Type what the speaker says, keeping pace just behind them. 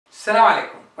السلام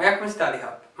عليكم، وياكم استاذ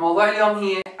ايهاب. موضوع اليوم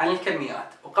هي عن الكميات،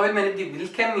 وقبل ما نبدي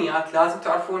بالكميات لازم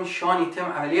تعرفون شلون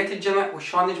يتم عملية الجمع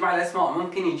وشلون نجمع الاسماء،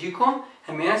 وممكن يجيكم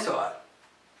همين سؤال.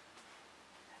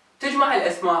 تجمع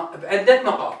الاسماء بعدة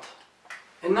نقاط.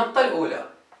 النقطة الأولى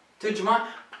تجمع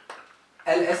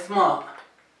الاسماء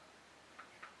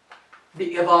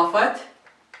بإضافة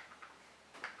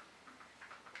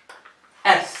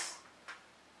اس.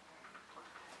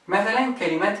 مثلا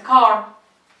كلمة كار،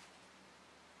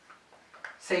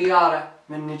 سيارة،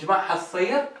 من نجمعها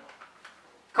تصير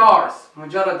كارز،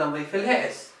 مجرد نضيف لها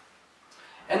اس.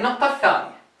 النقطة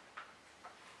الثانية،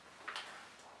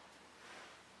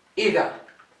 إذا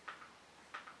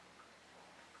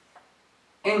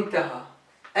انتهى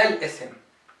الاسم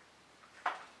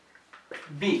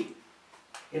ب،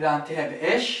 إذا انتهى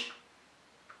بإش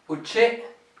وتشئ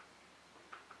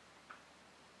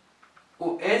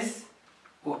وإز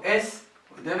وإس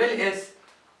ودبل إس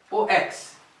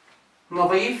وإكس،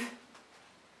 نضيف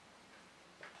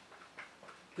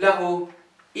له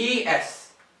اي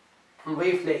اس،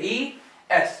 نضيف له اي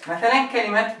اس. مثلا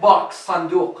كلمة بوكس،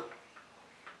 صندوق،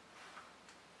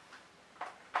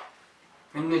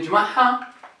 من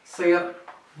نجمعها تصير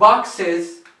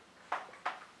بوكسز،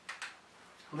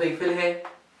 نضيف لها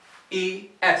اي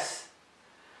اس.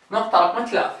 نقطة رقم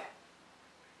 3،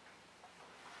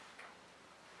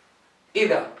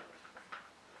 إذا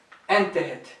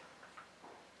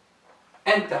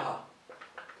انتهى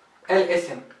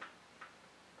الاسم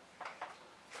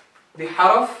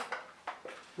بحرف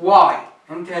واي،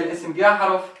 انتهى الاسم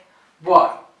بحرف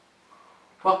واي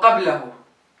وقبله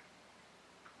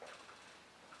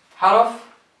حرف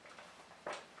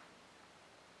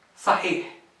صحيح،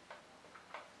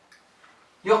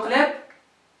 يقلب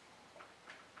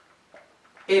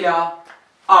إلى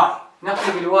اي،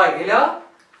 نقلب الواي إلى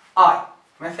اي.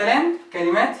 مثلا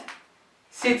كلمة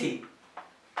سيتي،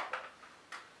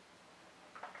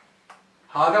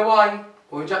 هذا واي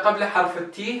وجاء قبل حرف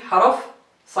التي حرف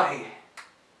صحيح،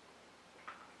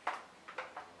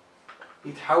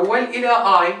 يتحول إلى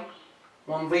اي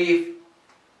ونضيف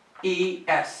اي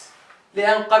اس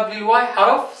لأن قبل الواي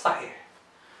حرف صحيح.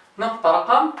 نقطة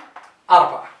رقم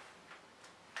 4،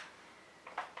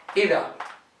 إذا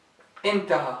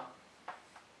انتهى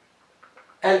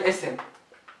الاسم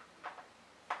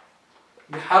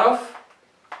بحرف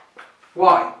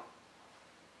واي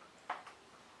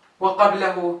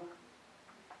وقبله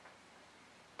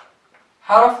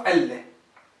حرف ال،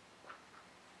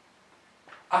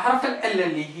 أحرف ال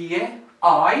اللي هي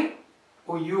I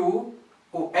و U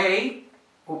و A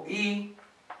و E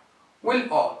وال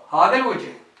O، هذا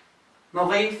الوجه،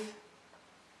 نضيف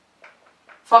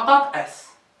فقط S.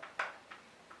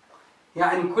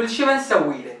 يعني كل شيء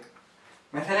بنسوي له.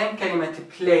 مثلا كلمة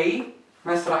play،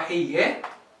 مسرحية،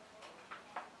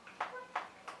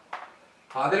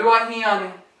 هذا الواي هي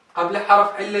يعني قبل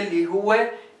حرف ال اللي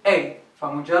هو A،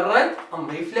 فمجرد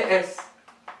نضيف له S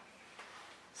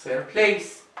يصير place.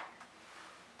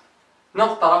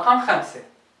 نقطة رقم 5،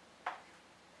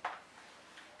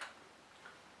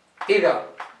 إذا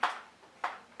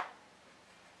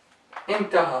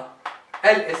انتهى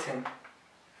الاسم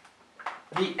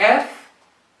بF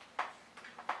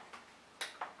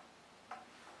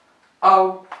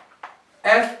أو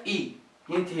FE،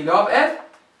 ينتهي لو بF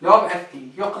لو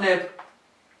بFE، يقلب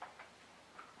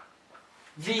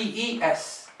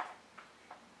VES،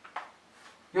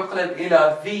 يقلب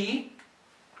إلى V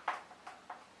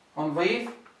ونضيف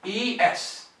ES.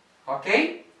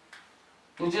 أوكي؟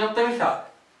 نجي نعطي مثال.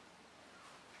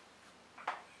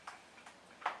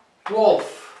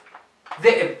 وولف،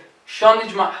 ذئب، شلون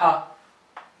نجمعها؟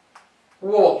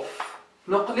 وولف،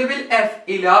 نقلب الF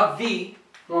إلى V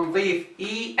ونضيف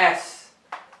ES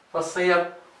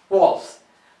فتصير وولفز.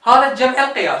 هذا الجمع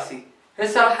القياسي.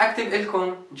 هسه راح أكتب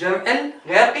لكم جمع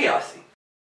الغير قياسي.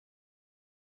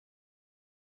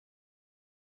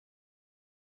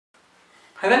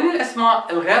 هذين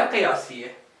الأسماء الغير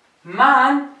قياسية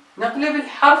معا نقلب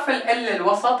الحرف ال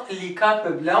الوسط اللي كاتبه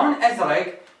بلون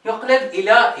أزرق يقلب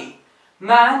إلى إي،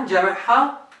 معا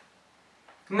جمعها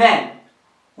men،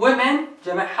 women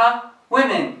جمعها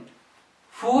women،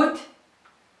 foot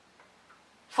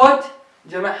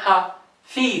جمعها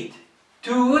feet،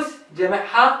 tooth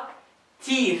جمعها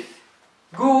teeth،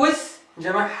 goose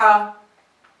جمعها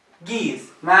geese.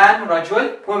 man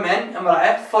رجل، woman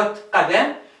امرأة، foot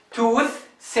قدم، tooth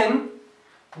سن،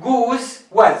 goose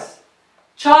وز.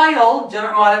 child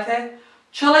جمع مالتها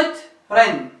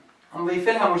children، نضيف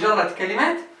لها مجرد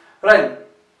كلمة رن.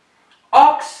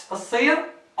 ox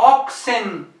تصير oxen،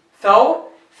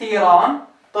 ثور، ثيران،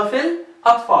 طفل،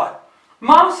 أطفال.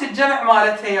 ماوس الجمع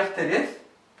مالتها يختلف،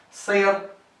 تصير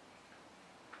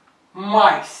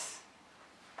mice.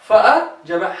 فأر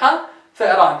جمعها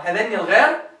فئران، هذني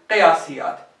الغير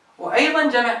قياسيات. وأيضا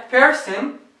جمع person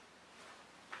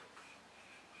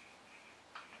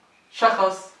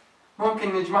شخص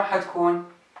ممكن نجمعها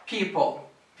تكون people.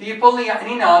 people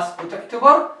يعني ناس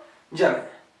وتعتبر جمع.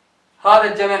 هذا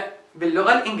الجمع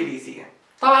باللغة الإنجليزية.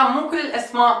 طبعا مو كل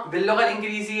الأسماء باللغة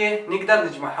الإنجليزية نقدر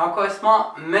نجمعها، اكو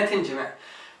أسماء ما تنجمع.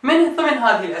 من ضمن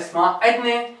هذه الأسماء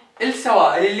عندنا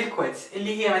السوائل الليكويدز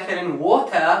اللي هي مثلا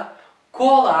water،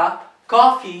 cola،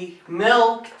 coffee،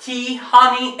 milk، tea،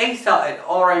 honey، أي سائل.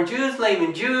 orange juice،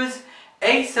 lemon juice،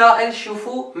 أي سائل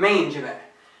شوفوا ما ينجمع.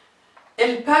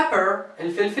 البيبر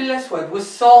الفلفل الأسود،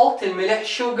 والسولت الملح،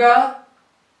 sugar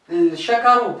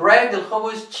الشكر، وبريد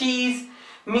الخبز، cheese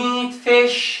meat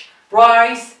fish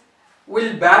rice،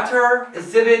 والباتر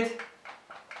الزبد.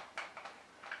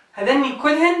 هذني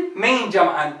كلهن ما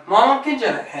ينجمعن، ما ممكن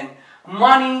جمعهن.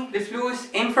 money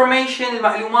الفلوس، information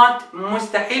المعلومات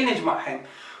مستحيل نجمعهن.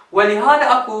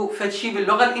 ولهذا اكو فشي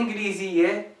باللغة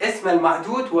الإنجليزية اسمه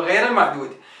المعدود وغير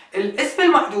المعدود. الاسم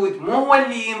المعدود مو هو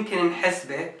اللي يمكن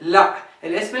نحسبه، لا،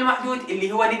 الاسم المعدود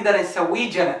اللي هو نقدر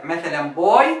نسويه جمع، مثلا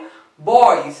boy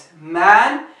boys،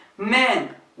 man men،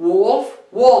 wolf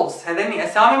wolves. هذني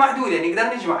اسامي معدودة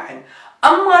نقدر نجمعهن.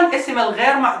 اما الاسم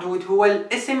الغير معدود هو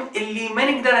الاسم اللي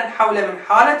ما نقدر نحوله من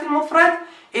حالة المفرد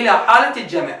الى حالة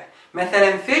الجمع.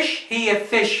 مثلا fish هي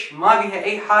fish ما بها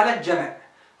اي حالة جمع.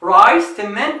 رايس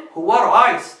تمن هو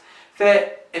رايس.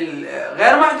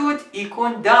 فالغير معدود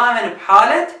يكون دائما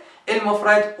بحالة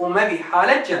المفرد وما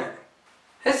بحالة جمع.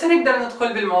 هسه نقدر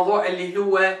ندخل بالموضوع اللي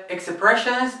هو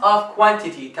expressions of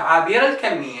quantity، تعابير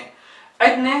الكمية.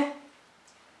 عندنا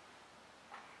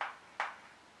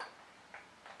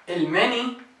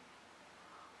الماني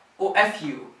و a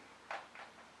few،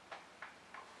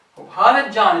 وبهذا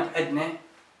الجانب عندنا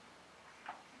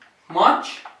much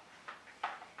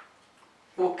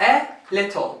و a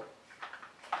little.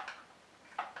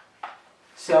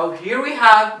 So here we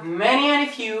have many and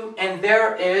a few, and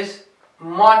there is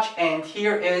much, and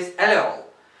here is a little.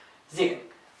 زين.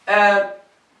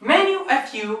 many و a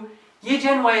few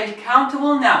يجن ويا ال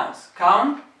countable nouns.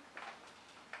 countable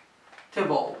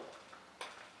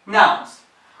nouns.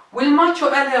 والmuch و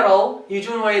a little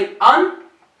يجون ويا ال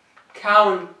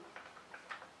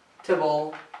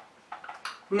uncountable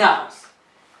nouns.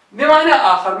 بمعنى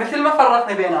آخر مثل ما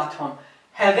فرقنا بيناتهم،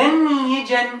 هذني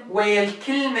يجن ويا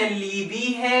الكلمة اللي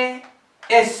بيها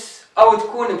اس أو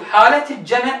تكون بحالة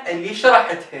الجمع اللي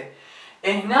شرحتها.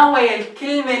 هنا ويا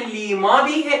الكلمة اللي ما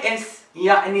بيها اس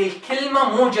يعني الكلمة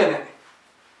مو جمع.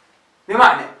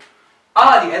 بمعنى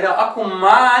عادي إذا أكو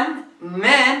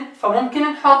man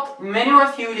فممكن نحط many و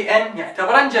few لأن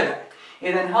يعتبرن جمع.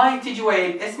 إذا هاي تجي ويا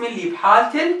الاسم اللي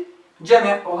بحالة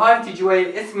الجمع، وهاي تجي ويا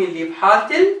الاسم اللي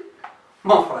بحالة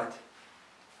المفرد.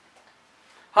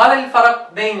 هذا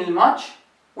الفرق بين الماتش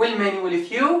والماني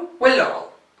والفيو واللورال.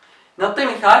 نعطي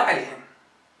مثال عليهم.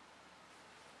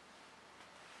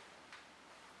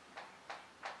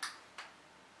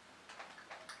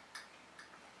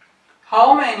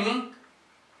 how many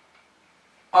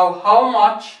أو how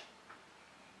much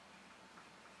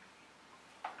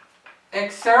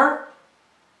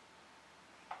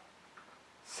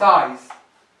exercise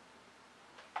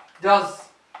does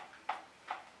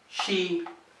she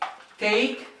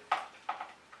take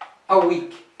a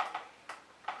week?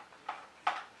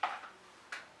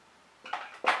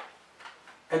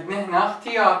 عندنا هنا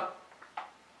اختيار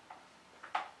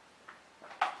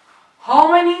how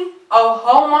many أو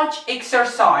how much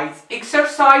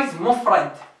exercise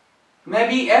مفرد ما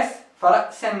بي اس،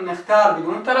 فرأسا نختار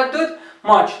بدون تردد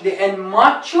much، لأن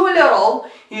much و little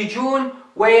يجون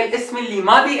ويا الاسم اللي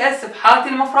ما بي اس بحالة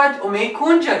المفرد وما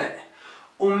يكون جمع.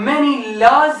 وماني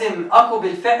لازم اكو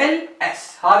بالفعل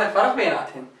اس. هذا الفرق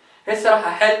بيناتهم. هسه راح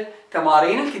احل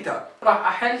تمارين الكتاب. راح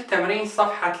احل تمرين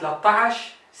صفحة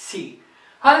 13 سي.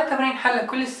 هذا التمرين حله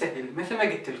كل سهل مثل ما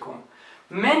قلت لكم.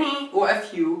 many و a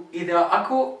few اذا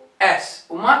اكو اس،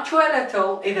 وmuch و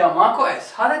little اذا ماكو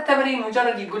اس. هذا التمرين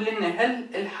مجرد يقول لنا هل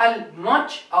الحل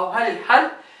much او هل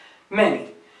الحل many.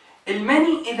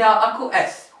 الماني اذا اكو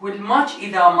اس، والmuch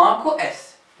اذا ماكو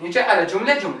اس. نجي على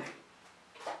جملة.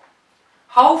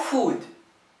 how food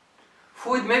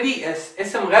ما بي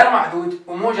اسم غير معدود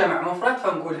ومو جمع مفرد،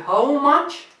 فنقول how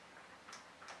much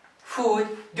food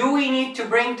do we need to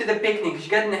bring to the picnic؟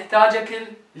 ايش قد نحتاج اكل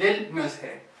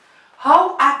للنزهة.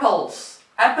 how apples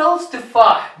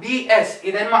تفاح بي اس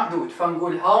اذا معدود،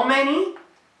 فنقول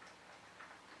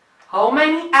how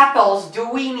many apples do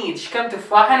we need؟ ايش كم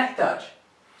تفاحة نحتاج.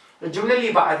 الجملة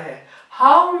اللي بعدها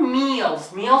how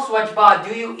meals وجبات do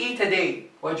you eat a day؟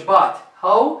 وجبات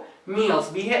how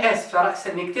meals بيها s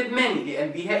فرأسا نكتب many لأن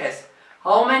بيها s.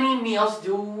 How many meals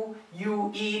do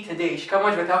you eat a day؟ ايش كم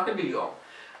وجبة تاكل باليوم؟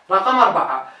 رقم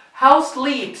 4 how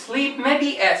sleep ما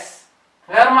بي s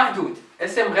غير محدود،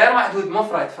 اسم غير محدود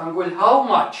مفرد فنقول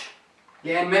how much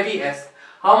لأن ما بي s.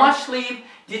 How much sleep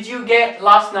did you get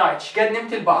last night؟ ايش قد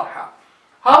نمت البارحة؟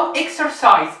 How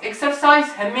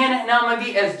exercise همين هنا ما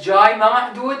بي اس جاي ما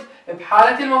محدود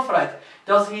بحالة المفرد.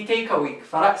 Does he take a week؟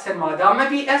 فرأسا ما دام ما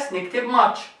بي اس نكتب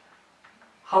much.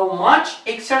 How much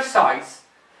exercise.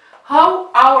 How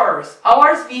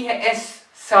hours فيها اس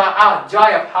ساعات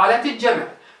جاية بحالة الجمع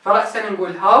فرأسا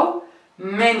نقول how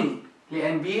many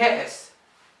لأن بيها اس.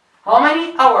 How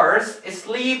many hours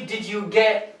sleep did you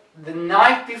get the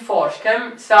night before؟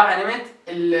 كم ساعة نمت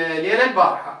الليلة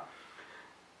البارحة؟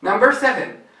 Number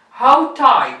 7 how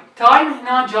time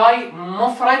هنا جاي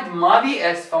مفرد ما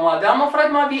بي اس فما دام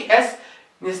مفرد ما بي اس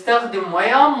نستخدم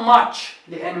وياه much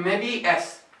لأن ما بي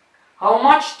اس. How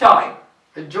much time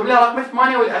الجملة رقم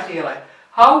 8 والأخيرة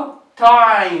how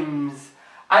times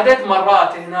عدد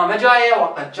مرات هنا ما جاية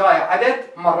وقد جاية عدد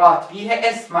مرات بيها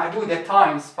اس معدودة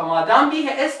times فما دام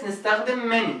بيها اس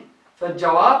نستخدم many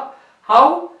فالجواب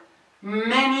how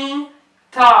many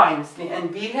times لأن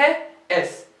بيها اس.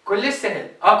 كل سهل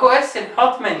اكو اس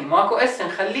نحط many ماكو اس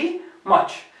نخلي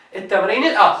much. التمرين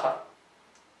الآخر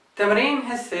تمرين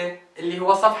هسه اللي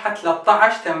هو صفحة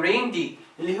 13 تمرين دي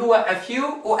اللي هو a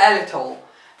few و a little.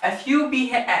 a few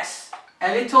بيها s a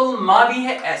little ما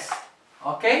بيها s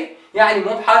اوكي يعني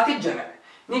مو بحالة الجمع.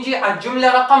 نجي على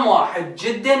الجملة رقم 1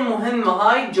 جدا مهمة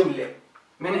هاي الجملة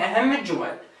من أهم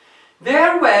الجمل.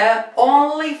 There were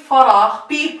only فراغ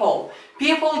people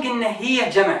قلنا هي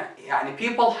جمع يعني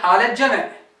people حالة جمع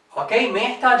اوكي ما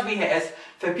يحتاج بيها اس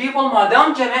فبيبل ما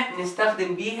دام جمع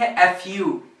نستخدم بيها a few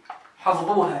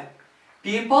حفظوها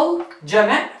people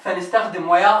جمع فنستخدم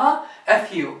وياها a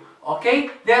few اوكي.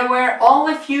 There were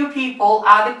only few people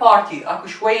at the party اكو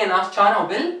شوية ناس كانوا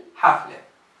بالحفلة.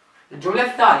 الجملة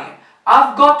الثانية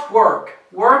I've got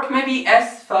work ما بي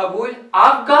اس فأقول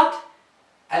I've got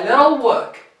a little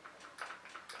work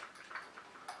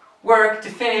to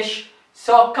finish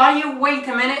so can you wait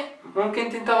a minute ممكن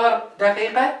تنتظر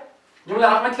دقيقة.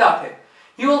 جملة رقم 3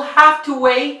 You'll have to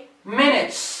wait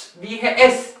minutes بيها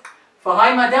اس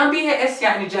فهاي ما دام بيها اس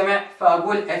يعني جمع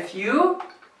فأقول a few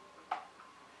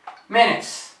minutes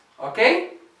اوكي.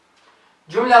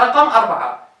 جملة رقم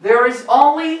 4 There is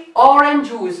only orange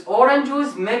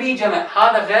juice ما بي جمع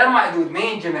هذا غير معدود ما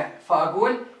ينجمع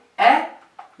فأقول a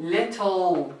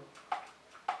little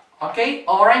اوكي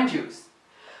orange juice.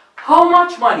 How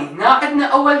much money هنا عندنا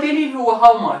أول دليل هو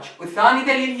how much والثاني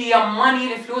دليل هي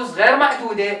money الفلوس غير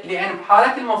معدودة لأن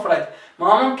بحالة المفرد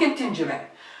ما ممكن تنجمع.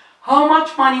 How much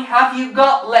money have you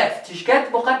got left ايش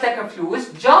قد بقت لك فلوس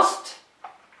just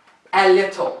a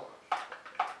little.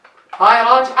 هاي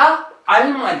راجعة على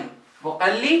الماني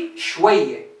بقلي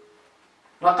شوية.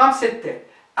 رقم 6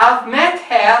 I've met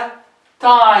her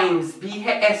times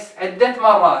بيها اس عدة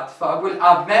مرات فأقول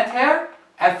I've met her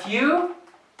a few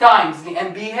times لأن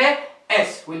بيها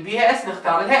اس والبيها اس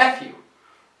نختار لها a few.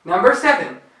 Number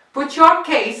 7 Put your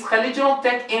case خلي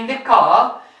جنوبتك in the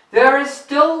car there is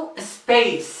still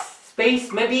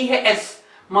space ما بيها اس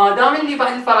ما دام اللي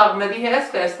بعد الفراغ ما بيها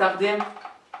اس فاستخدم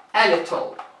a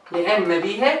little لأن ما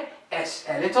بيها اس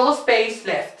a little space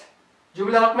left.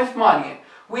 جملة رقم 8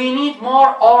 We need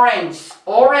more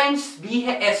orange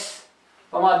بيها اس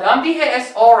فما دام بيها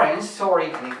اس orange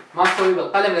يعني ما نسوي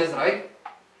بالقلم الأزرق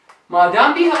ما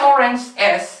دام بيها orange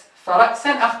اس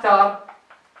فرأسا أختار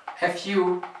a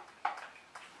few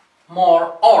more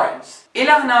orange.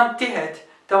 إلى هنا انتهت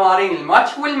تمارين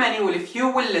الماتش والماني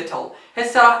والفيو والليتل.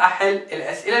 هسه راح أحل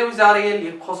الأسئلة الوزارية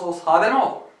اللي بخصوص هذا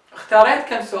الموضوع. اختاريت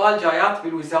كم سؤال جايات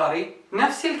بالوزاري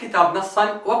نفس الكتاب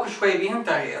نصا واكو شوي بيهم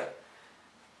تغيير.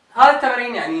 هذا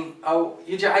التمرين يعني أو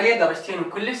يجي عليه درجتين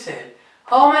وكل سهل.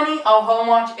 How many أو how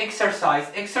much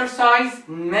exercise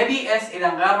ما بي اس إذا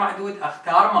غير محدود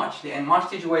أختار much لأن much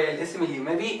تجي ويا الاسم اللي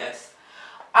ما بي اس.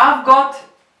 I've got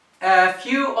a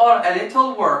few or a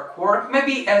little work ما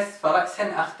بي اس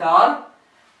فرأسا أختار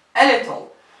a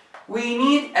little. We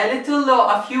need a little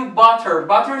or a few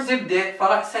butter زبدة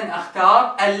فرأسا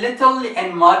أختار a little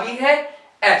لأن ما بيها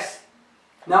s.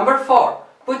 Number 4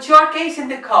 Put your case in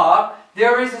the car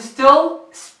there is still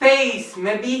space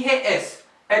ما بيها s.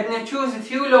 عندنا choose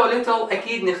few لو little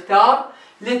أكيد نختار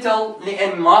little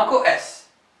لأن ماكو s.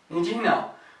 نجي هنا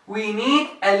We need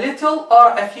a little or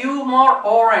a few more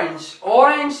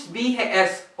orange بيها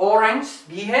s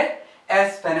بيها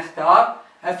s فنختار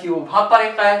a few.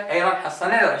 بهالطريقة أيضا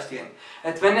حصلنا درجتين.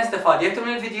 أتمنى استفاديتم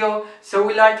من الفيديو.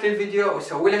 سوي لايك للفيديو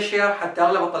وسوي له شير حتى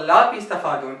أغلب الطلاب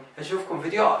يستفادون. أشوفكم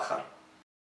فيديو آخر.